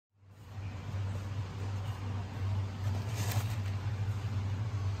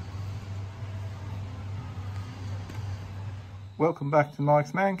welcome back to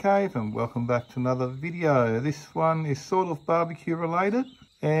Mike's Man Cave and welcome back to another video. This one is sort of barbecue related,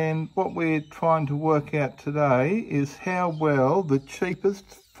 and what we're trying to work out today is how well the cheapest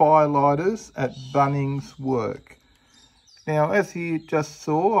firelighters at Bunnings work. Now, as you just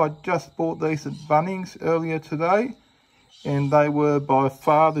saw, I just bought these at Bunnings earlier today, and they were by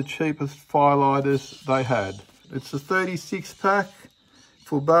far the cheapest firelighters they had. It's a 36 pack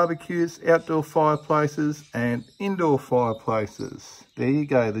for barbecues, outdoor fireplaces and indoor fireplaces. There you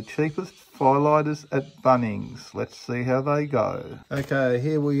go, the cheapest firelighters at Bunnings. Let's see how they go. Okay,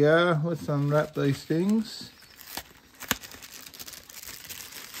 here we are. Let's unwrap these things.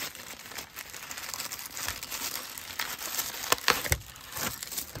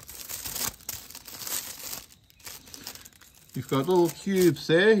 You've got little cubes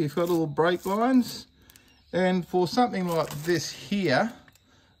there, you've got little brake lines, and for something like this here,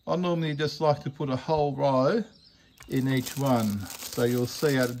 I normally just like to put a whole row in each one, so you'll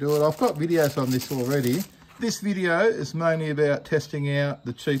see how to do it. I've got videos on this already. This video is mainly about testing out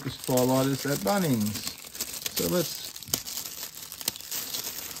the cheapest firelighters at Bunnings.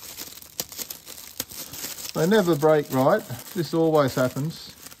 So they never break right, this always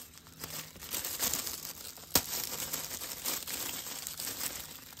happens.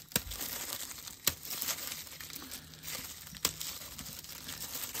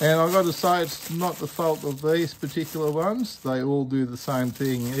 And I've got to say, it's not the fault of these particular ones. They all do the same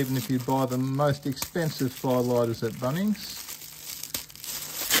thing, even if you buy the most expensive firelighters at Bunnings.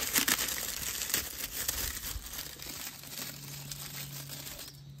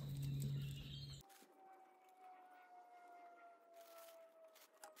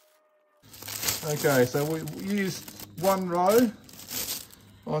 Okay, so we used one row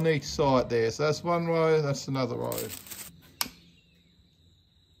on each side there. So that's one row, that's another row.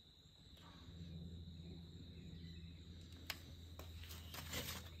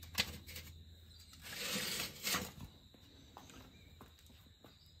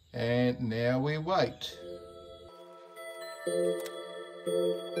 And now we wait.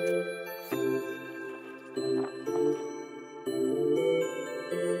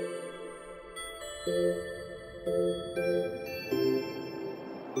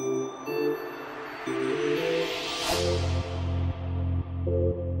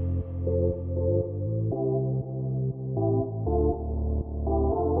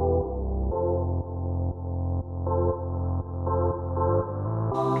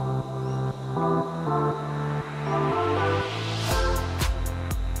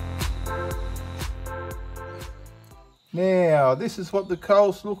 Now, this is what the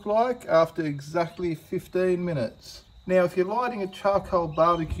coals look like after exactly 15 minutes. Now, if you're lighting a charcoal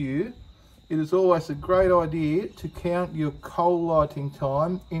barbecue, it is always a great idea to count your coal lighting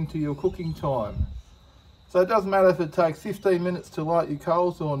time into your cooking time. So it doesn't matter if it takes 15 minutes to light your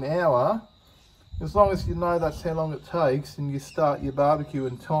coals or an hour, as long as you know that's how long it takes and you start your barbecue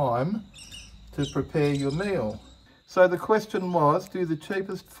in time to prepare your meal. So the question was, do the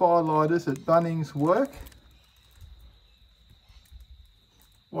cheapest firelighters at Bunnings work?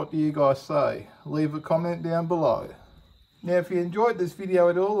 What do you guys say? Leave a comment down below. Now, if you enjoyed this video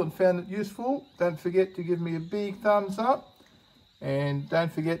at all and found it useful, don't forget to give me a big thumbs up, and don't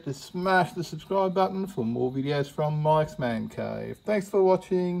forget to smash the subscribe button for more videos from Mike's Man Cave. Thanks for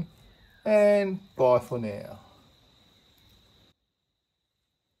watching, and bye for now.